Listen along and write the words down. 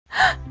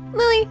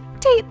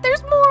Tate,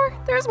 there's more.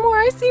 There's more.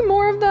 I see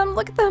more of them.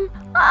 Look at them.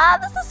 Ah,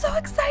 this is so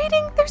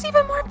exciting. There's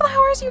even more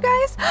flowers, you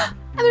guys.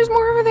 And there's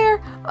more over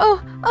there.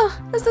 Oh,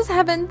 this is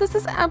heaven. This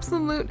is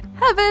absolute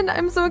heaven.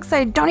 I'm so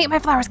excited. Don't eat my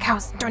flowers,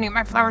 cows. Don't eat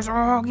my flowers.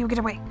 Oh, you get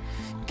away.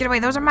 Get away.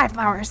 Those are my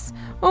flowers.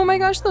 Oh my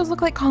gosh, those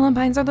look like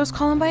columbines. Are those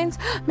columbines?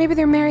 Maybe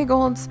they're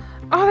marigolds.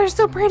 Oh, they're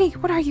so pretty.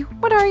 What are you?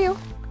 What are you?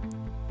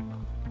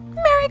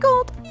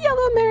 Marigold,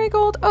 yellow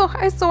marigold. Oh,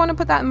 I still want to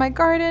put that in my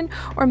garden,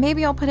 or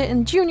maybe I'll put it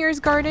in Junior's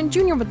garden.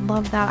 Junior would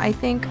love that, I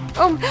think.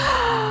 Oh,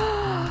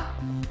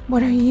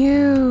 what are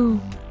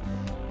you?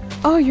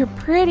 Oh, you're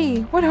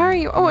pretty. What are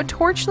you? Oh, a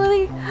torch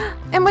lily.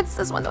 And what's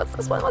this one? What's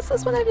this one? What's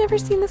this one? I've never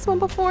seen this one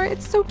before.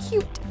 It's so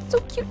cute. It's so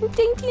cute and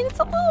dainty, and it's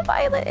a little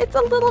violet. It's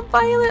a little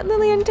violet,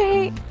 Lily and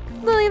Tate.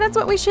 Lily, that's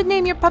what we should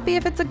name your puppy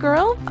if it's a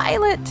girl.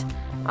 Violet.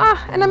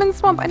 Ah, and I'm in the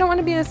swamp. I don't want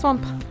to be in a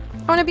swamp.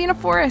 I want to be in a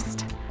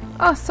forest.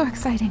 Oh, so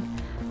exciting.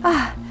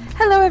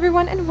 Hello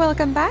everyone and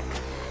welcome back.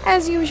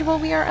 As usual,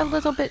 we are a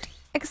little bit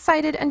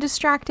excited and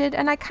distracted,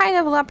 and I kind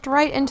of leapt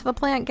right into the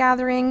plant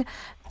gathering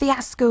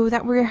fiasco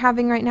that we're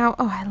having right now.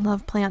 Oh, I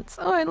love plants.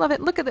 Oh, I love it.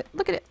 Look at it.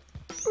 Look at it.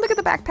 Look at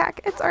the backpack.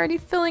 It's already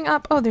filling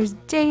up. Oh, there's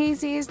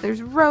daisies,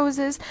 there's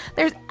roses,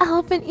 there's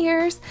elephant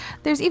ears,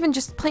 there's even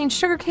just plain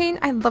sugarcane.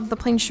 I love the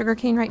plain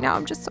sugarcane right now.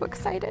 I'm just so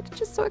excited.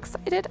 Just so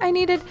excited. I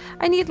need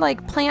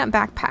like plant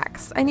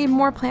backpacks. I need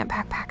more plant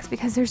backpacks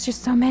because there's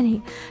just so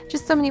many.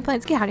 Just so many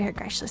plants. Get out of here,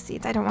 gaseous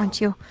seeds. I don't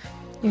want you.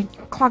 You're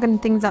clogging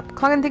things up.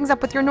 Clogging things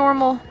up with your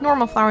normal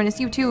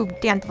flowerness. You too,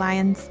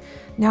 dandelions.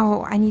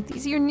 No, I need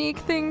these unique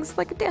things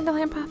like a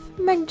dandelion puff,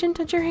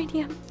 magenta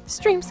geranium,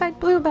 streamside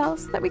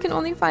bluebells that we can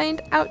only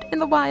find out in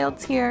the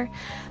wilds here.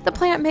 The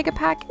plant mega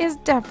pack is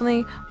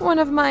definitely one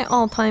of my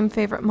all-time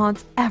favorite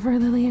mods ever,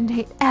 Lily and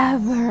Tate,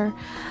 ever.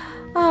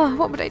 Oh,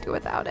 what would I do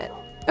without it?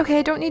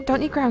 Okay, don't need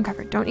ground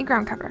cover. Don't need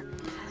ground cover.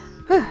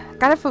 Whew,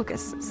 gotta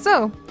focus.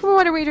 So,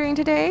 what are we doing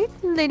today,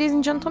 ladies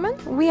and gentlemen?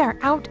 We are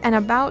out and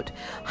about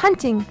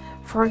hunting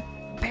for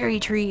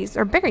berry trees,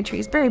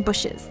 berry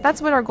bushes.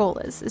 That's what our goal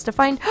is to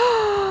find.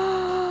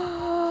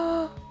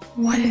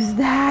 What is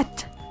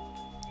that?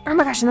 Oh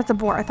my gosh, and that's a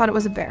boar. I thought it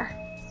was a bear.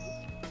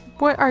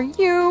 What are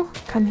you?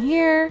 Come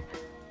here.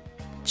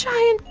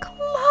 Giant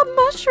club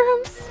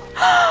mushrooms.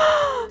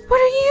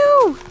 What are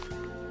you?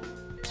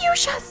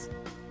 Fuchsias.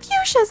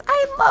 Fuchsias.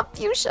 I love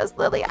fuchsias,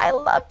 Lily. I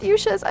love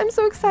fuchsias. I'm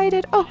so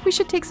excited. Oh, we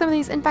should take some of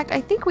these. In fact,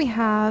 I think we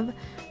have,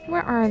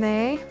 where are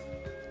they?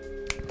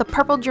 The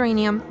purple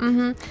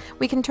geranium.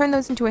 We can turn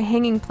those into a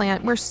hanging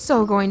plant. We're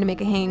so going to make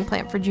a hanging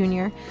plant for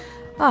Junior.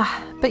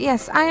 But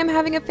yes, I am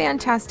having a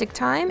fantastic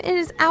time. It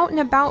is out and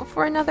about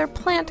for another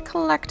plant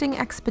collecting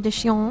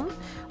expedition,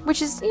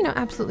 which is, you know,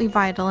 absolutely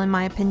vital in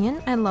my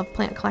opinion. I love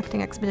plant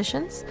collecting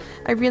expeditions.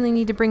 I really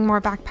need to bring more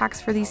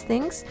backpacks for these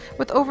things.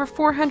 With over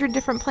 400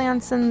 different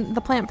plants in the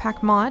plant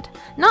pack mod,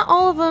 not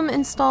all of them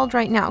installed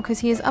right now because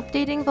he is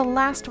updating the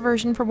last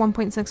version for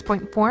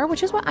 1.6.4,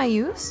 which is what I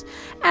use,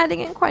 adding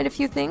in quite a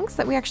few things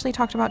that we actually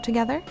talked about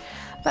together.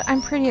 But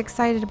I'm pretty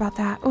excited about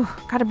that. Oh,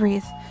 gotta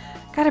breathe.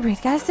 Gotta breathe.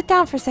 Gotta sit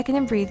down for a second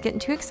and breathe. Getting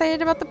too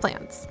excited about the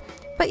plants.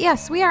 But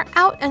yes, we are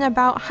out and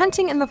about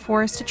hunting in the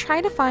forest to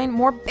try to find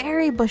more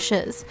berry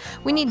bushes.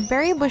 We need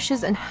berry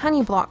bushes and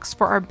honey blocks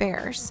for our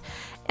bears.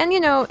 And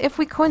you know, if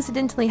we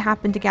coincidentally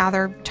happen to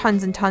gather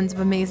tons and tons of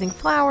amazing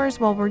flowers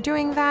while we're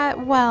doing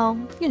that, well,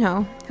 you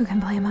know, who can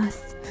blame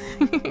us?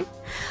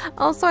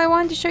 Also, I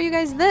wanted to show you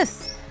guys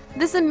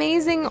this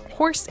amazing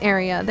horse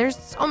area. There's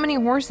so many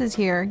horses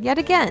here. Yet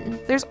again,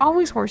 there's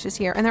always horses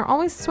here, and they're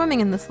always swimming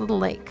in this little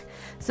lake.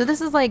 So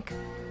this is like,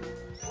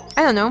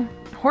 I don't know,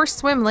 Horse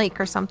Swim Lake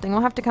or something.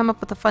 We'll have to come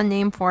up with a fun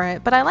name for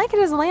it, but I like it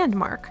as a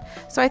landmark.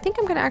 So I think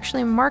I'm going to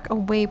actually mark a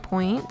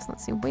waypoint.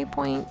 Let's see,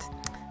 waypoint.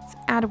 Let's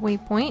add a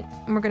waypoint,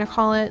 and we're going to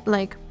call it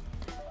like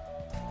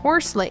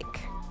Horse Lake.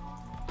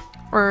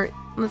 Or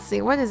let's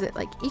see, what is it?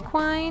 Like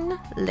Equine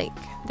Lake.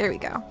 There we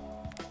go.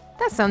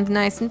 That sounds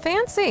nice and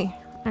fancy.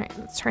 All right,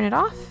 let's turn it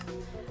off.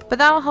 But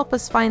that'll help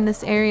us find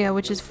this area,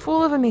 which is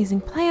full of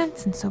amazing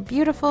plants and so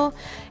beautiful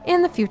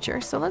in the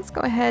future. So let's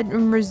go ahead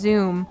and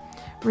resume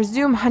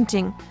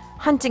hunting.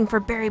 Hunting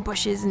for berry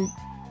bushes and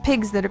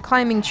pigs that are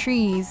climbing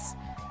trees.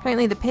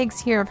 Apparently the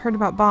pigs here have heard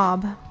about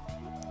Bob.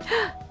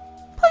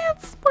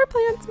 Plants! More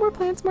plants! More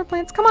plants! More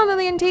plants! Come on,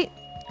 Lily and Tate!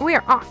 We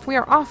are off. We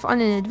are off on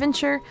an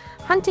adventure,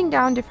 hunting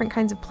down different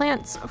kinds of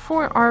plants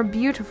for our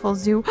beautiful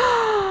zoo.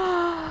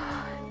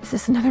 Is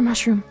this another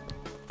mushroom?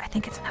 I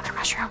think it's another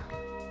mushroom.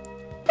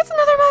 It's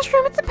another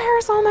mushroom! It's a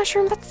parasol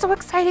mushroom! That's so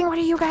exciting! What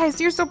are you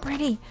guys? You're so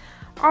pretty!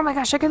 Oh my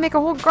gosh, I could make a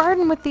whole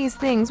garden with these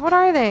things. What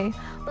are they?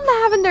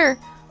 Lavender!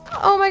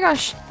 Oh my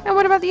gosh, and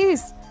what about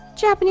these?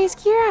 Japanese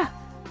Kira.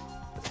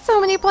 So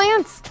many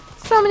plants,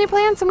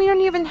 and we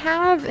don't even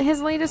have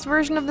his latest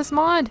version of this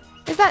mod.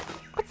 Is that,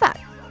 what's that?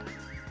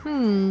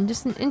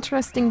 Just an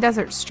interesting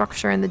desert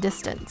structure in the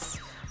distance.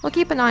 We'll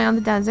keep an eye on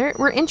the desert.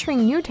 We're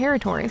entering new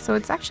territory, so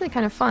it's actually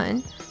kind of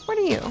fun. What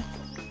are you?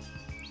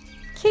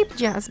 Cape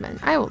Jasmine.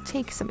 I will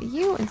take some of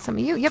you and some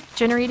of you. Yep,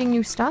 generating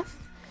new stuff.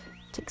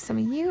 Take some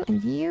of you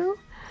and you.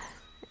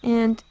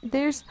 And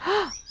there's,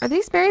 are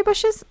these berry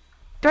bushes?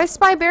 Do I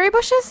spy berry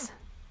bushes?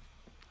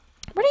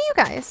 What are you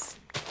guys?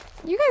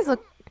 You guys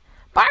look...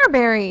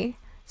 Barberry!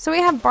 So we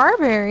have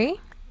barberry.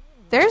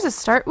 There's a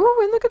start. Ooh,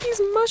 and look at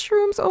these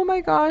mushrooms. Oh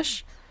my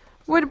gosh.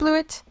 Wood blew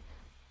it.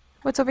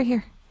 What's over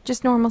here?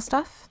 Just normal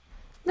stuff?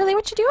 Lily,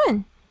 what you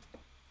doing?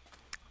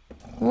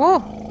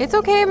 Whoa. It's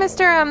okay,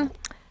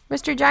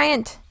 Mr.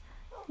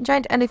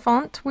 Giant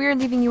Elephant. We're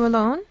leaving you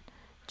alone.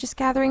 Just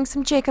gathering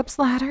some Jacob's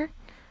ladder.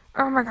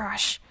 Oh my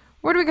gosh.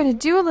 What are we gonna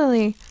do,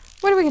 Lily?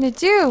 What are we gonna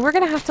do? We're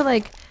gonna have to,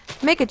 like,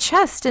 make a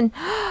chest and...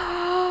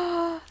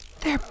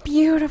 They're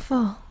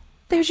beautiful.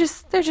 They're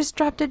just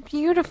drop dead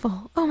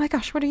beautiful. Oh my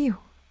gosh, what are you?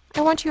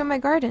 I want you in my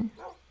garden.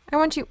 I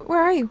want you...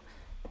 Where are you?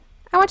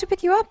 I want to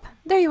pick you up.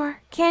 There you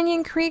are.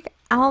 Canyon Creek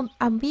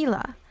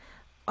Albila.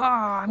 Oh,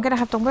 I'm gonna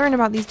have to learn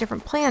about these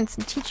different plants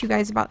and teach you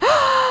guys about...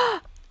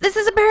 This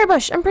is a berry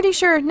bush. I'm pretty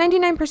sure,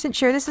 99%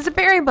 sure this is a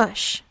berry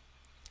bush.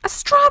 A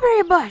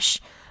strawberry bush.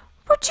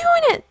 We're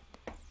doing it.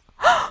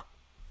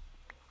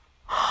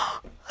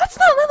 That's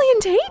not Lily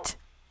and Tate.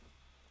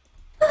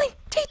 Lily,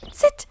 Tate,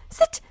 sit.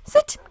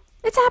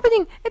 It's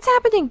happening. It's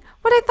happening.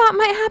 What I thought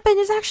might happen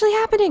is actually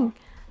happening.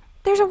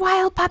 There's a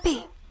wild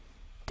puppy.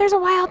 There's a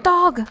wild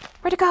dog.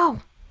 Where'd it go?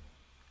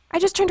 I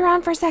just turned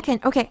around for a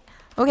second. Okay.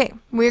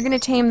 We're going to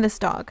tame this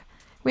dog.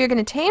 We are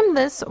going to tame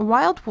this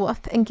wild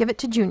wolf and give it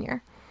to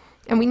Junior.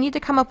 And we need to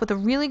come up with a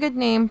really good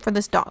name for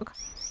this dog.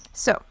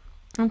 So,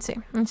 let's see.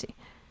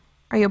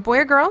 Are you a boy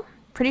or girl?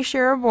 Pretty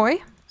sure you're a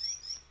boy.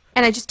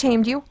 And I just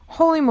tamed you.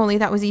 Holy moly,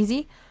 that was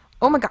easy.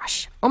 Oh my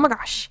gosh.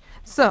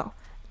 So,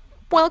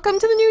 welcome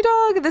to the new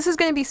dog. This is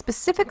going to be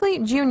specifically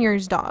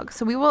Junior's dog.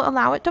 So we will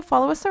allow it to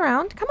follow us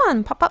around. Come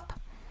on, pop up.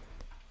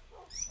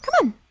 Come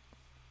on.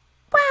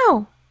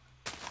 Wow.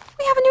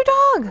 We have a new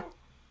dog.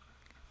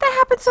 That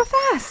happened so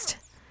fast.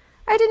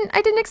 I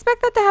didn't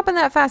expect that to happen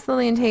that fast,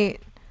 Lily and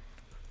Tate.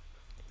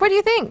 What do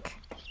you think?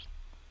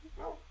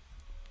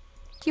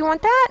 Do you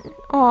want that?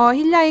 Oh,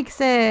 he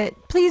likes it.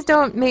 Please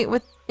don't mate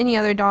with any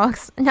other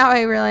dogs. Now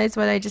I realize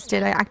what I just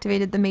did. I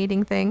activated the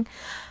mating thing.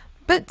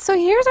 But so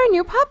here's our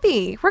new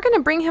puppy. We're going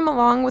to bring him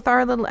along with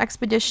our little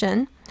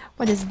expedition.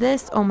 What is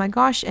this? Oh my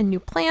gosh, and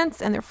new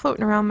plants, and they're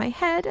floating around my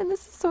head, and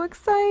this is so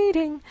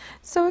exciting.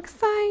 So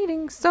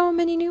exciting. So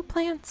many new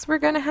plants we're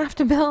going to have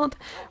to build.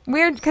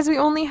 Weird, because we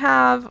only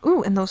have...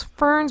 Ooh, and those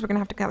ferns. We're going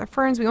to have to gather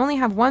ferns. We only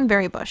have one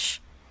berry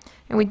bush.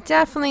 And we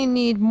definitely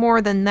need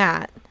more than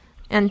that.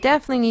 And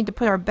definitely need to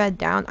put our bed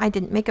down. I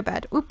didn't make a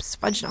bed. Oops,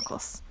 fudge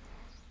knuckles.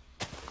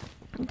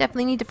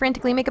 Definitely need to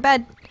frantically make a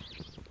bed.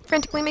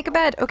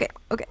 Okay.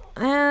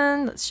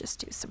 And let's just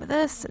do some of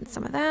this and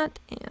some of that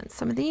and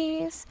some of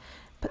these.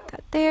 Put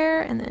that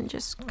there and then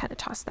just kind of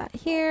toss that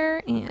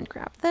here and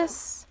grab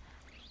this.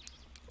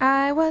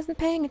 I wasn't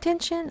paying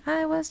attention.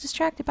 I was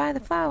distracted by the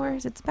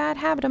flowers. It's a bad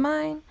habit of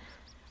mine.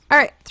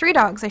 Alright, 3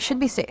 dogs. I should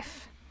be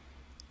safe.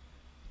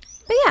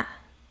 But yeah.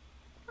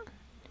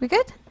 We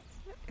good?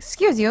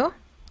 Excuse you.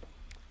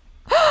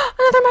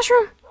 Another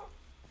mushroom!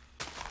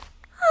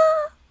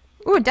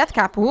 Ooh, death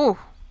cap. Ooh.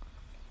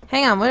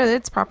 Hang on, what are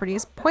its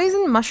properties?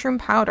 Poison mushroom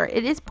powder.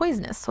 It is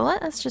poisonous, so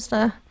let us just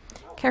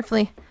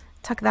carefully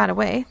tuck that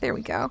away. There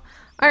we go.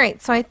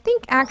 Alright, so I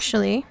think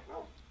actually,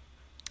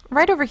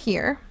 right over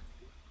here,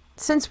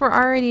 since we're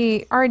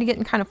already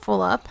getting kind of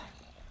full up,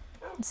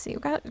 let's see,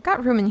 we've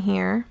got room in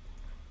here.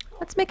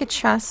 Let's make a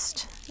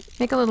chest,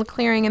 make a little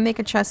clearing and make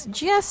a chest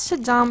just to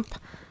dump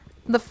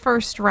the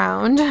first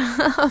round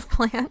of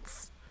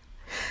plants.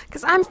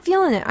 Because I'm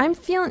feeling it.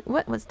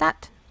 What was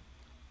that?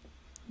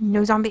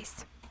 No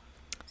zombies.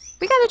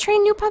 We gotta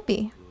train new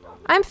puppy.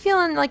 I'm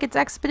feeling like it's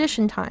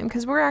expedition time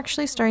because we're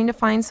actually starting to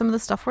find some of the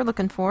stuff we're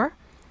looking for.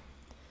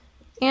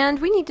 And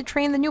we need to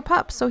train the new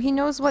pup so he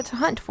knows what to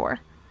hunt for.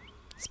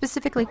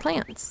 Specifically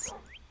plants.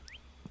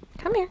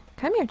 Come here,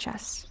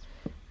 Chess.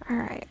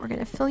 Alright, we're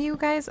gonna fill you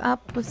guys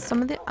up with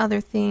some of the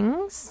other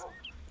things.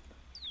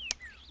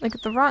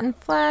 Like the rotten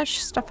flesh,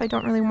 stuff I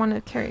don't really want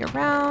to carry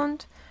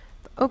around.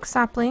 The oak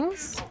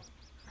saplings.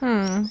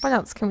 What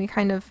else can we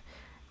kind of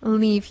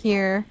leave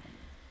here?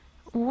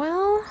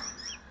 Well,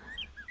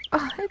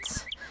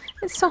 it's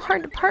so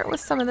hard to part with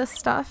some of this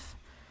stuff.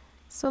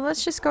 So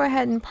let's just go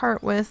ahead and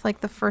part with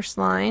like the first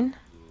line.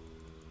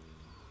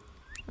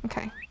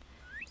 Okay.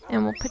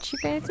 And we'll put you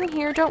guys in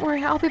here. Don't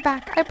worry, I'll be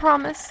back. I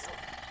promise.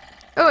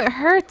 Oh, it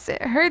hurts.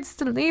 It hurts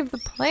to leave the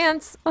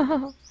plants.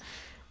 Oh.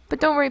 But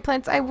don't worry,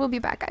 plants. I will be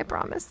back. I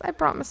promise. I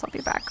promise I'll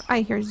be back.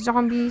 I hear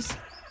zombies.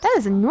 That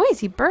is a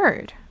noisy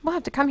bird. We'll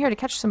have to come here to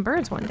catch some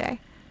birds one day.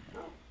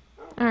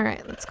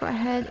 Alright, let's go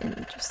ahead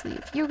and just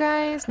leave you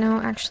guys. No,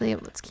 actually,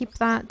 let's keep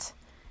that.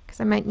 Because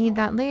I might need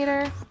that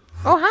later.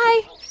 Oh,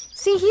 hi!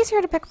 See, he's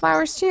here to pick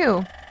flowers,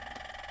 too.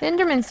 The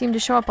Endermen seem to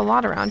show up a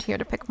lot around here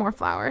to pick more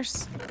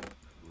flowers.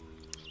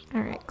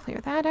 Alright,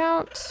 clear that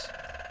out.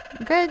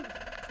 Good.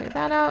 Clear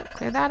that out.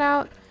 Clear that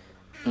out.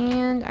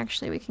 And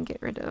actually, we can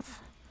get rid of,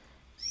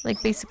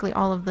 like, basically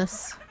all of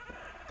this.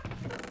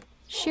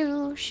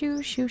 Shoo,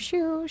 shoo, shoo,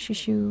 shoo, shoo,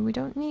 shoo. We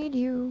don't need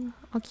you.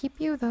 I'll keep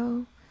you,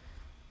 though.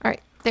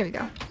 Alright, there we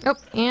go. Oh,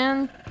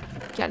 and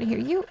get out of here,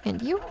 you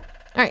and you.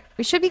 Alright,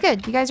 we should be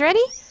good. You guys ready?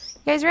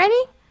 You guys ready?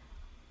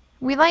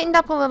 We lightened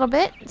up a little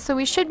bit, so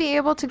we should be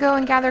able to go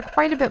and gather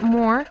quite a bit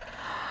more,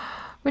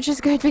 which is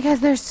good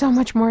because there's so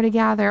much more to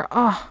gather.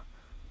 Oh,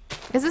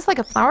 is this like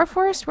a flower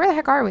forest? Where the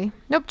heck are we?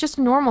 Nope, just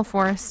a normal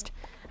forest.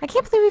 I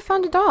can't believe we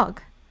found a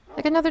dog.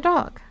 Like another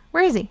dog.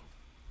 Where is he?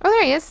 Oh,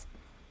 there he is.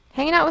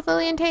 Hanging out with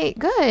Lily and Tate.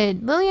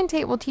 Good. Lily and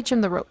Tate will teach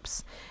him the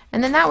ropes.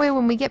 And then that way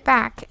when we get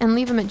back and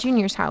leave him at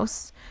Junior's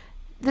house,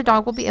 the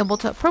dog will be able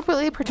to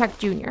appropriately protect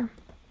Junior,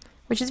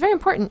 which is very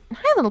important.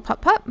 Hi, little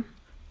pup.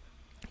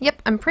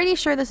 Yep, I'm pretty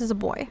sure this is a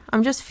boy.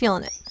 I'm just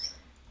feeling it.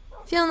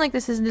 Feeling like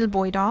this is a little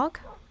boy dog.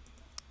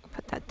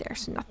 Put that there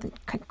so nothing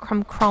can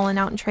come crawling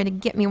out and try to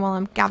get me while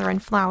I'm gathering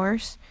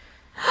flowers.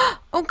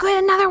 Oh,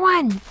 good, another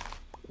one!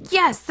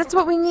 Yes, that's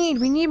what we need.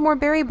 We need more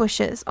berry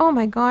bushes. Oh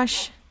my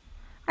gosh.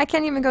 I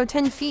can't even go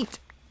 10 feet.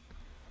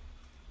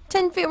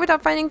 10 feet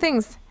without finding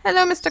things.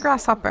 Hello, Mr.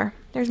 Grasshopper.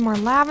 There's more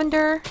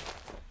lavender.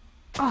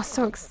 Oh,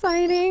 so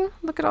exciting.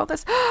 Look at all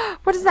this.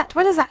 What is that?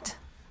 What is that?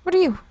 What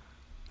are you?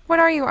 What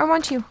are you? I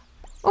want you.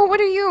 Oh, what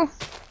are you?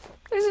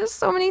 There's just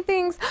so many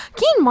things.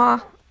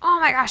 Quinoa. Oh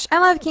my gosh, I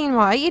love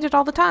quinoa. I eat it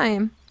all the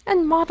time.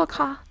 And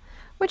madoka,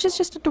 which is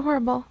just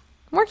adorable.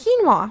 More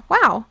quinoa.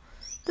 Wow.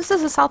 This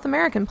is a South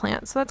American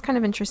plant, so that's kind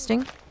of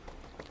interesting.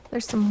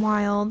 There's some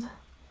wild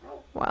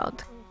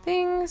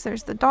things.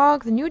 There's the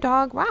dog, the new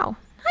dog. Wow.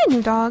 Hi,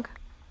 new dog.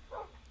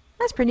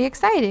 That's pretty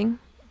exciting.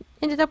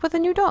 Ended up with a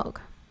new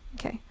dog.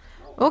 Okay.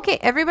 Okay,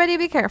 everybody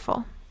be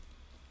careful.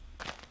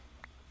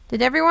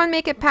 Did everyone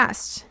make it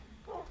past?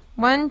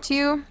 1,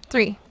 2,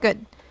 3.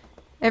 Good.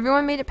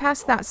 Everyone made it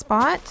past that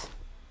spot.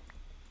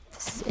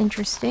 This is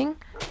interesting.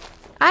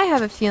 I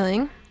have a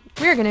feeling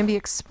we're going to be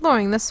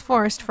exploring this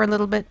forest for a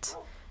little bit.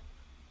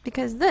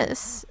 Because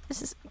this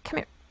is...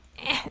 Come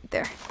here.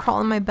 There.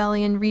 Crawl in my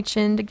belly and reach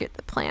in to get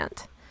the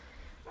plant.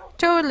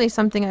 Totally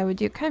something I would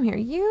do. Come here,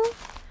 you.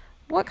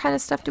 What kind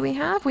of stuff do we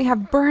have? We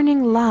have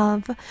burning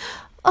love.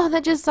 Oh,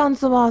 that just sounds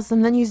so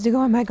awesome. That needs to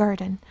go in my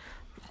garden.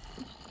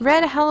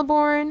 Red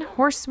hellebore,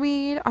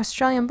 horseweed,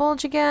 Australian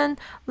bulge again,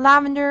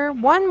 lavender,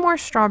 one more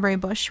strawberry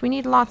bush. We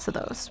need lots of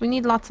those. We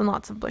need lots and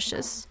lots of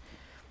bushes.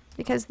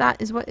 Because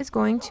that is what is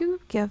going to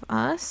give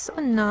us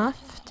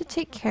enough to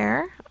take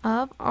care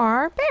of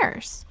our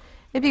bears.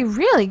 It'd be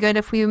really good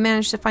if we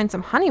managed to find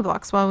some honey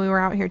blocks while we were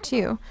out here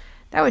too.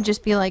 That would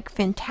just be like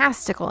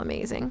fantastical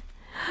amazing.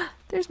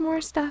 There's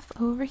more stuff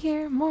over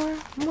here. More.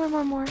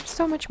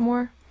 So much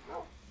more.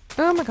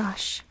 Oh my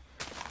gosh.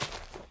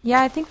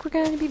 Yeah, I think we're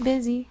going to be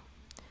busy.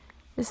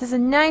 This is a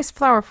nice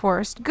flower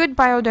forest. Good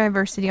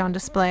biodiversity on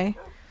display.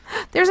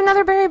 There's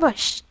another berry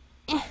bush.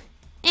 Is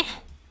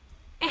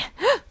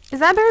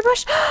that a berry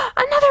bush?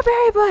 Another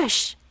berry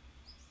bush.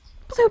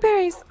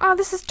 Blueberries. Oh,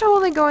 this is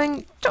totally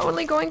going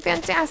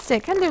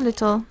fantastic.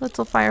 Hello,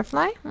 little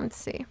firefly. Let's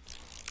see.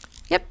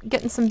 Yep,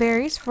 getting some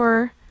berries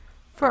for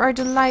our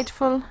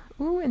delightful...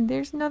 Ooh, and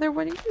there's another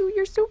one of you.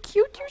 You're so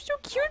cute. You're so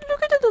cute.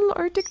 Look at the little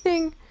Arctic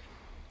thing.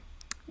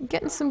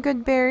 Getting some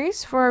good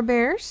berries for our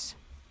bears.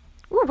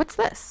 Ooh, what's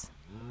this?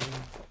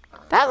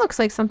 That looks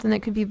like something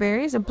that could be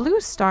berries. A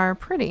blue star.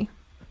 Pretty.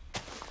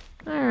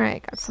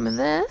 Alright, got some of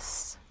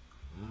this.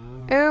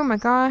 Oh my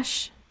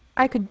gosh.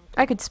 I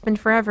could spend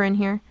forever in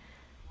here.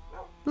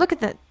 Look at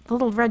that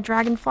little red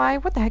dragonfly.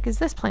 What the heck is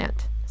this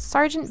plant?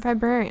 Sargent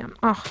vibarium.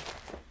 Oh.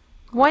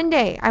 One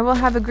day I will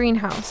have a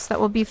greenhouse that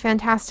will be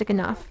fantastic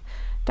enough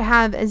to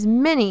have as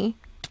many...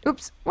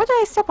 Oops. What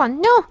did I step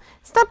on? No!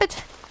 Stop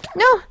it!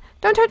 No!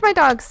 Don't hurt my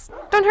dogs!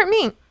 Don't hurt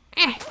me!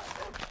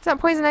 Is that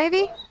poison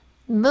ivy?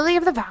 Lily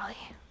of the valley.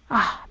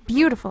 Ah,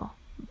 beautiful.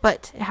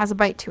 But it has a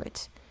bite to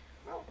it.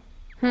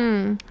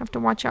 Have to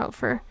watch out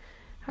for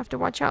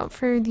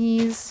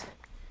these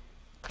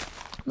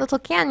little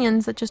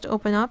canyons that just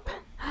open up.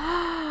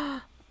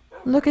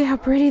 Look at how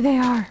pretty they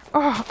are.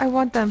 Oh, I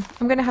want them.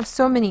 I'm gonna have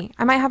so many.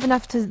 I might have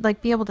enough to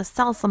like be able to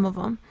sell some of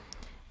them.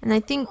 And I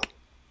think,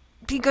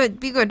 be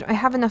good. I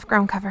have enough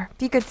ground cover.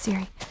 Be good,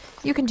 Seri.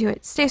 You can do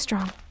it. Stay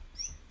strong.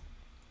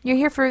 You're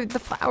here for the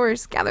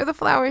flowers. Gather the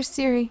flowers,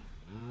 Seri.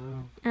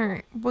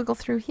 Alright, wiggle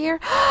through here.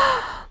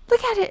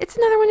 Look at it. It's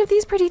another one of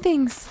these pretty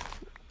things.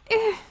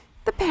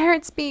 The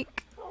parrot's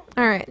beak.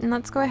 Alright, and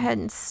let's go ahead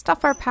and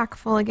stuff our pack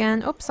full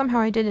again. Oops, somehow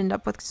I did end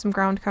up with some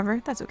ground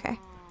cover. That's okay.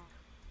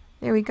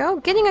 There we go.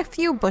 Getting a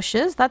few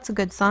bushes. That's a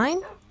good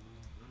sign.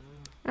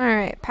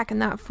 Alright, packing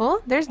that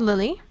full. There's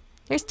Lily.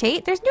 There's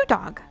Tate. There's new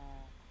dog.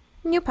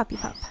 New puppy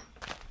pup.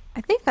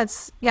 I think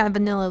that's, yeah,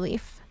 vanilla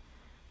leaf.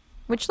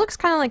 Which looks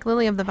kind of like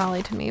Lily of the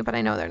Valley to me, but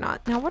I know they're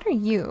not. Now, what are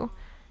you?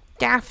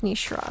 Daphne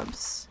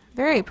shrubs.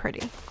 Very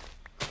pretty.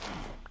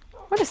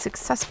 What a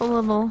successful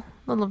little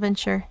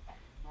venture.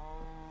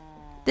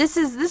 This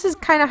is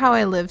kind of how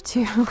I live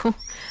too.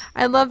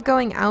 I love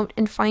going out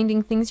and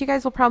finding things. You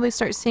guys will probably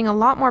start seeing a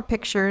lot more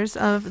pictures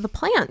of the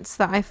plants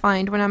that I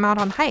find when I'm out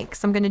on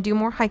hikes. I'm going to do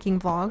more hiking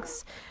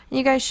vlogs. And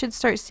you guys should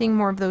start seeing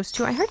more of those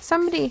too. I heard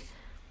somebody...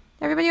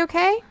 Everybody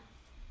okay?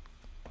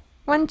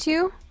 1,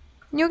 2.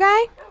 New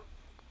guy?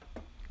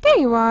 There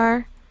you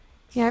are.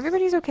 Yeah,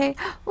 everybody's okay.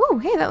 Ooh,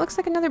 hey, that looks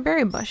like another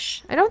berry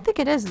bush. I don't think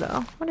it is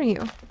though. What are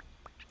you?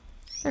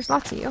 There's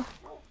lots of you.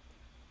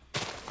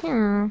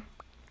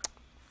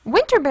 Wait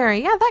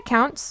winterberry. Yeah, that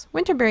counts.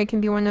 Winterberry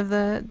can be one of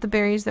the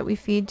berries that we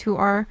feed to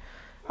our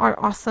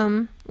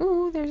awesome...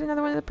 Ooh, there's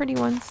another one of the pretty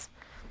ones.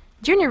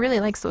 Junior really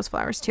likes those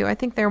flowers too. I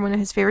think they're one of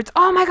his favorites.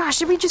 Oh my gosh,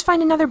 did we just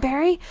find another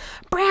berry?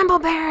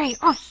 Brambleberry!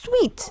 Oh,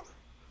 sweet!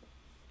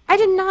 I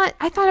did not...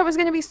 I thought it was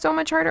going to be so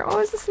much harder. Oh,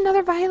 is this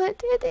another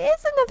violet? It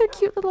is another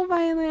cute little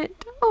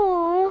violet.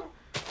 Oh,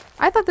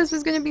 I thought this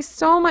was going to be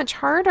so much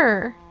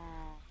harder.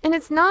 And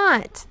it's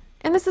not.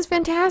 And this is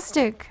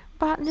fantastic.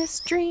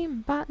 Botanist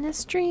dream,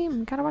 botanist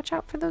dream. Gotta watch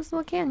out for those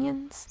little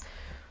canyons.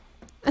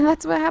 And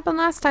that's what happened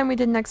last time we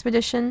did an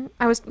expedition.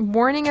 I was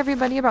warning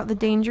everybody about the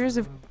dangers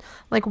of,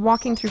 like,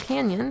 walking through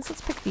canyons.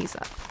 Let's pick these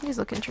up. These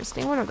look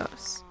interesting. What are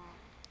those?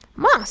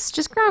 Moss.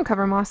 Just ground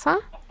cover moss,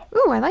 huh?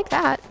 Ooh, I like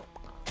that.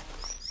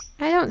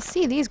 I don't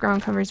see these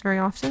ground covers very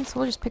often, so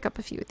we'll just pick up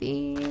a few of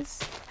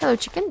these. Hello,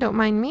 chicken. Don't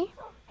mind me.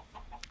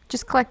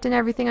 Just collecting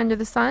everything under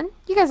the sun.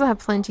 You guys will have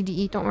plenty to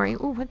eat. Don't worry.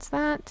 Ooh, what's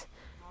that?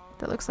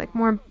 That looks like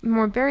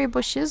more berry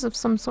bushes of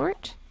some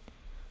sort.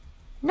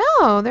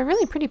 No, they're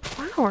really pretty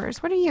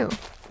flowers. What are you?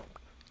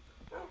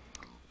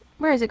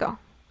 Where does it go?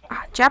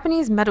 Ah,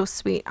 Japanese meadow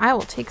sweet. I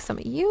will take some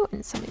of you,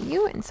 and some of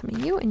you, and some of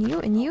you, and you,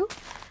 and you.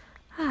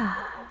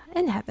 Ah,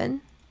 in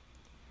heaven.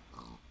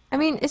 I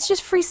mean, it's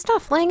just free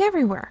stuff laying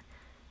everywhere.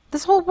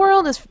 This whole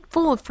world is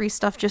full of free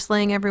stuff just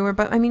laying everywhere,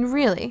 but I mean,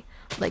 really,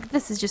 like,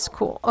 this is just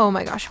cool. Oh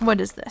my gosh, what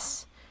is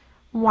this?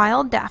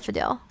 Wild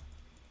daffodil.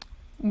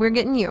 We're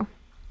getting you.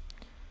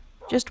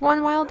 Just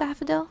one wild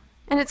daffodil?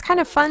 And it's kind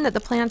of fun that the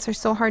plants are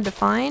so hard to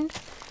find,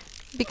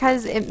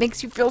 because it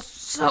makes you feel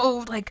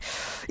so, like,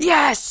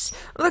 yes,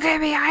 look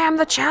at me, I am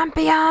the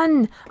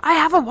champion. I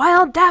have a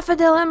wild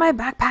daffodil in my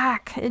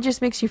backpack. It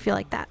just makes you feel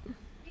like that.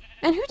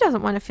 And who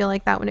doesn't want to feel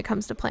like that when it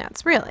comes to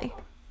plants, really?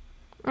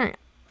 Alright.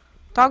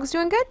 Dogs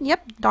doing good?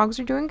 Yep, dogs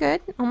are doing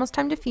good. Almost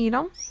time to feed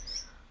them.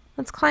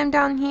 Let's climb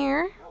down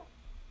here.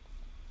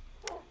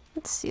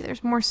 Let's see,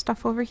 there's more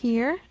stuff over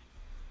here.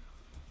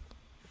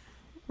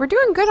 We're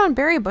doing good on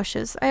berry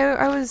bushes.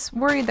 I was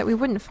worried that we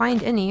wouldn't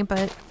find any,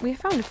 but we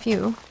found a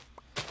few.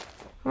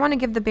 I want to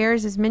give the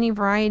bears as many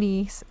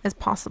varieties as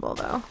possible,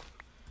 though.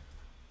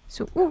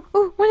 So, ooh,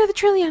 one of the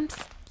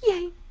trilliums!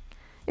 Yay!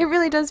 It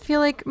really does feel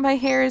like my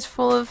hair is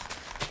full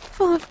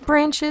of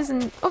branches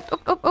and...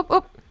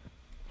 Oh.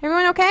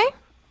 Everyone okay?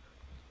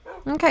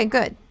 Okay,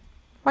 good.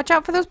 Watch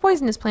out for those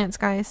poisonous plants,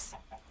 guys.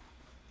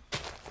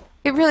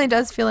 It really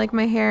does feel like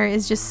my hair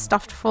is just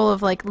stuffed full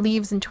of, like,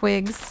 leaves and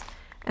twigs.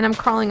 And I'm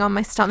crawling on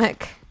my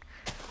stomach.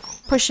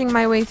 Pushing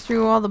my way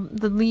through all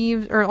the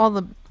leaves, or all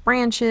the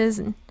branches,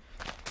 and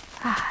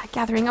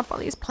gathering up all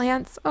these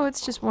plants. Oh,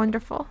 it's just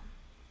wonderful.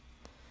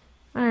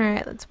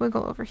 Alright, let's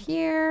wiggle over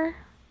here.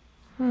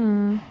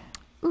 Ooh,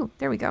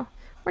 there we go.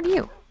 What are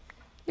you?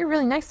 You're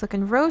really nice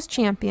looking. Rose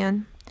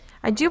Champion.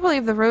 I do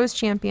believe the Rose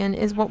Champion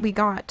is what we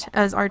got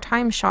as our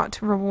time shot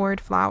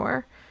reward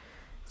flower.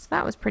 So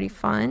that was pretty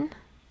fun.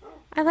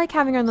 I like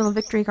having our little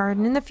victory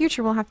garden. In the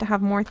future, we'll have to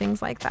have more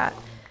things like that.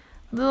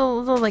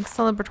 Little like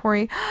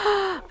celebratory.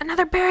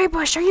 Another berry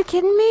bush. Are you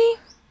kidding me?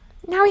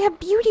 Now we have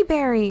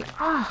beautyberry.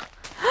 Ah,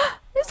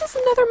 this is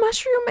another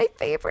mushroom. My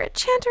favorite.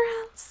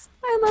 Chanterelles.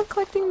 I love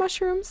collecting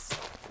mushrooms.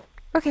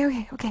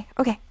 Okay.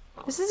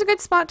 This is a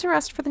good spot to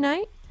rest for the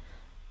night.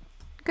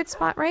 Good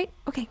spot, right?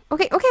 Okay,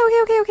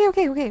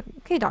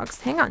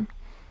 dogs, hang on.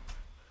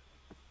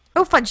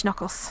 Oh, fudge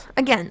knuckles.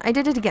 Again, I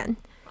did it again.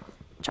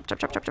 Chop.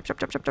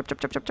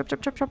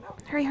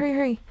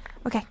 Hurry.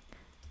 Okay.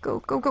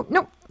 Go.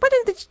 No,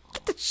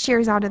 get the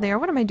shears out of there.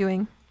 What am I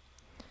doing?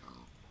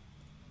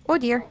 Oh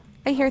dear,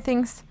 I hear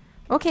things.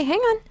 Okay, hang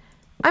on.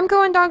 I'm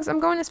going, dogs.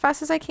 I'm going as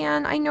fast as I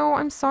can. I know,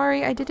 I'm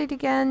sorry. I did it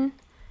again.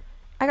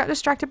 I got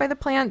distracted by the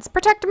plants.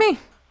 Protect me!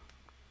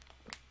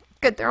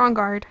 Good, they're on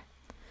guard.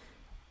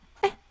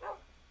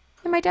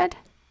 Am I dead?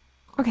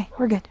 Okay,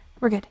 we're good.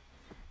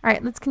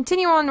 Alright, let's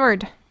continue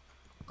onward.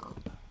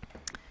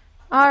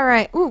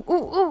 Alright.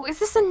 Ooh, is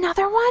this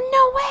another one?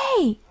 No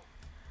way!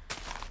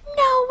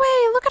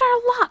 Look at our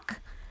luck!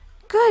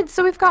 Good,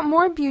 so we've got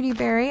more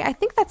beautyberry. I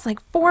think that's like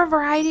 4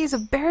 varieties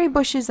of berry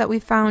bushes that we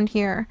found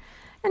here.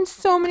 And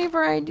so many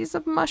varieties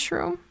of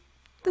mushroom.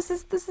 This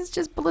is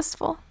just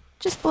blissful.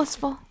 Just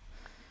blissful.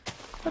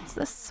 What's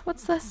this?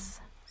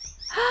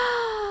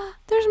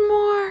 There's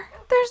more!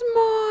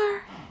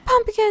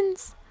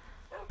 Pumpkins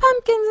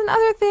and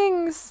other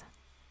things.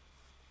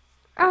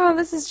 Oh,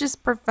 this is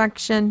just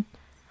perfection.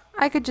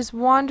 I could just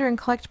wander and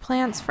collect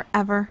plants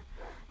forever.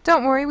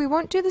 Don't worry, we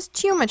won't do this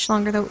too much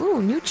longer though.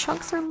 Ooh, new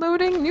chunks are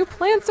loading, new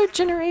plants are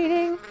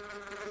generating.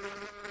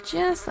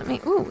 Just let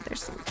me... Ooh,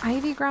 there's some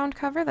ivy ground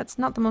cover. That's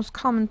not the most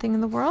common thing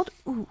in the world.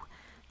 Ooh,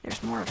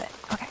 there's more of it.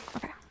 Okay.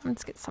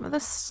 Let's get some of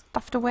this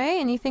stuffed away.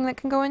 Anything that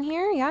can go in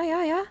here?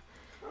 Yeah.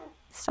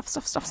 Stuff.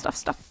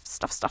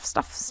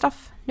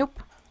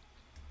 Nope.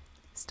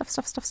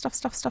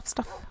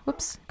 Stuff.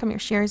 Whoops. Come here,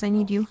 shears. I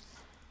need you.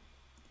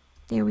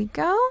 There we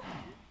go.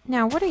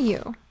 Now, what are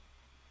you?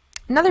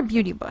 Another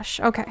beauty bush.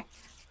 Okay.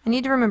 I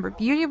need to remember.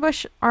 Beauty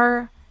bush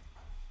are...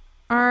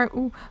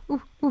 Ooh.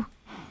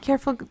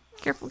 Careful.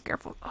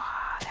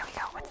 Oh, there we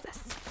go. What's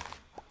this?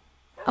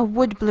 a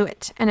wood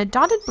bluet, and a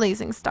dotted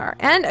blazing star,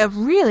 and a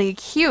really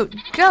cute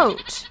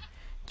goat.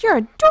 You're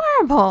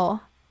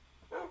adorable.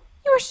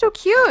 You are so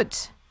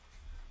cute.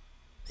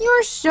 You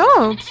are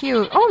so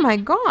cute. Oh my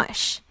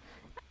gosh.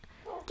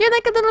 You're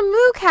like a little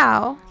moo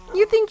cow.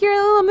 You think you're a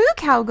little moo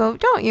cow goat,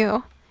 don't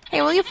you?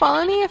 Hey, will you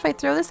follow me if I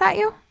throw this at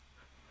you?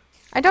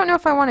 I don't know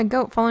if I want a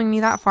goat following me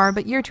that far,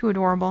 but you're too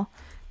adorable.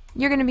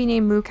 You're going to be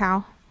named Moo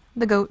Cow,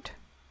 the goat.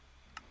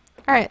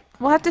 Alright,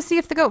 we'll have to see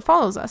if the goat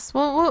follows us.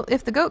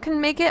 If the goat can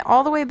make it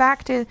all the way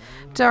back to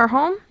our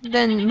home,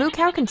 then Moo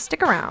Cow can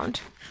stick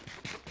around.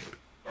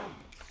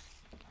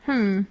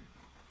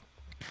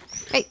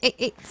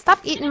 Hey, stop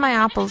eating my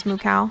apples, Moo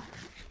Cow.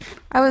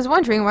 I was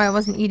wondering why I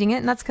wasn't eating it,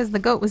 and that's because the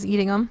goat was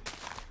eating them.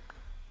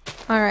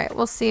 Alright,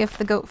 we'll see if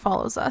the goat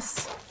follows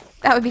us.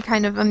 That would be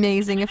kind of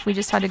amazing if we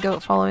just had a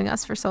goat following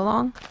us for so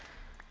long.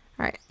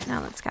 Alright,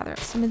 now let's gather up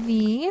some of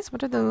these.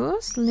 What are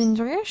those?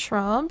 Lindor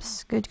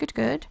shrubs. Good, good,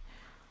 good.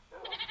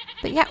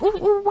 But yeah,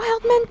 ooh,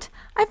 wild mint!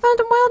 I found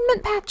a wild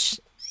mint patch!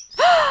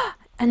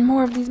 And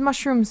more of these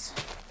mushrooms.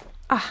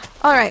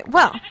 Alright,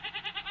 well.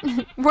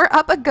 We're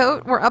up a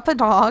goat, we're up a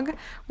dog,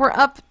 we're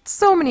up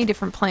so many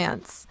different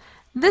plants.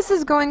 This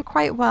is going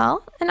quite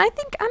well, and I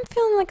think I'm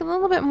feeling like a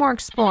little bit more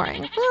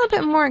exploring.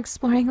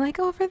 Like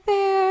over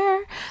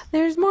there.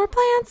 There's more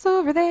plants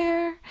over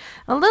there.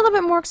 A little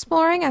bit more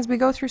exploring as we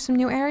go through some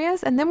new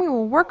areas, and then we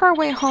will work our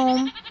way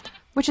home,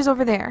 which is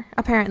over there,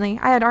 apparently.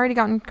 I had already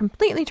gotten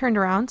completely turned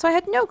around, so I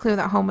had no clue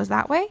that home was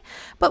that way.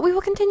 But we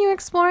will continue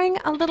exploring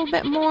a little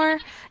bit more,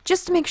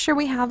 just to make sure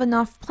we have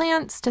enough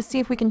plants to see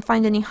if we can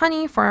find any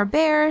honey for our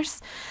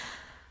bears.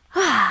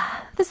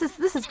 This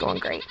is going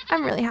great.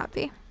 I'm really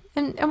happy.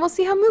 And we'll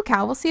see how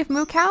we'll see if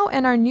Moo Cow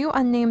and our new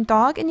unnamed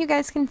dog, and you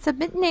guys can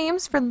submit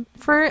names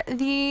for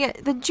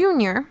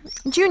the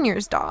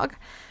junior's dog.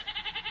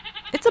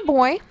 It's a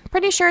boy.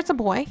 Pretty sure it's a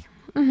boy.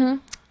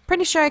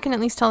 Pretty sure I can at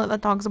least tell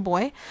that dog's a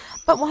boy.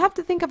 But we'll have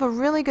to think of a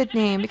really good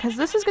name, because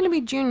this is going to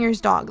be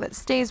Junior's dog that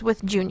stays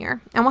with Junior.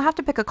 And we'll have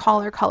to pick a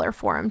collar color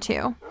for him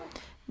too.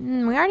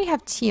 We already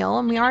have teal,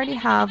 and we already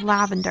have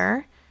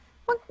lavender.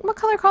 What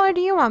color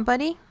do you want,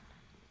 buddy?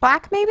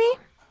 Black maybe?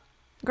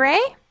 Gray?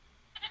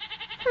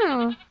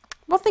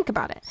 We'll think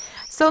about it.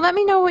 So let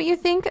me know what you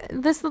think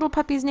this little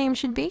puppy's name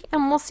should be,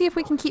 and we'll see if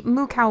we can keep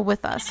Moo Cow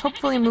with us.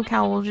 Hopefully Moo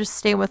Cow will just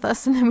stay with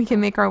us, and then we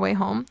can make our way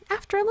home.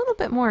 After a little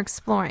bit more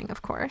exploring,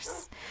 of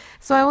course.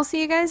 So I will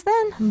see you guys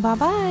then.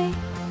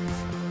 Bye-bye.